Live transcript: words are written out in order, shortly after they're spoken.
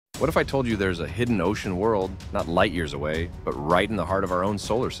What if I told you there's a hidden ocean world, not light years away, but right in the heart of our own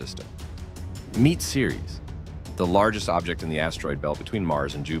solar system? Meet Ceres, the largest object in the asteroid belt between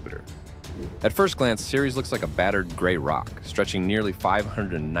Mars and Jupiter. At first glance, Ceres looks like a battered gray rock, stretching nearly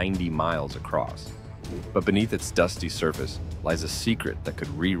 590 miles across. But beneath its dusty surface lies a secret that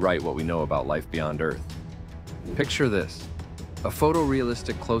could rewrite what we know about life beyond Earth. Picture this: a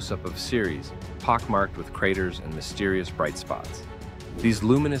photorealistic close-up of Ceres, pockmarked with craters and mysterious bright spots. These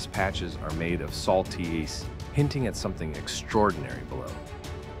luminous patches are made of salty ice, hinting at something extraordinary below.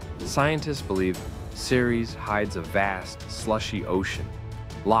 Scientists believe Ceres hides a vast, slushy ocean,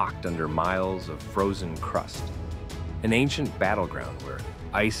 locked under miles of frozen crust, an ancient battleground where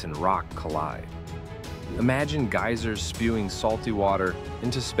ice and rock collide. Imagine geysers spewing salty water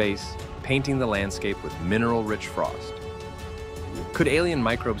into space, painting the landscape with mineral-rich frost. Could alien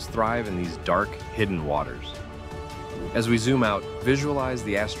microbes thrive in these dark, hidden waters? As we zoom out, visualize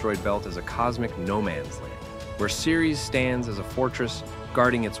the asteroid belt as a cosmic no-man's land, where Ceres stands as a fortress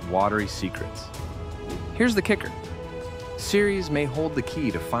guarding its watery secrets. Here's the kicker: Ceres may hold the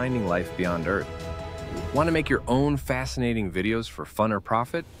key to finding life beyond Earth. Want to make your own fascinating videos for fun or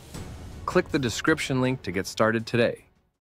profit? Click the description link to get started today.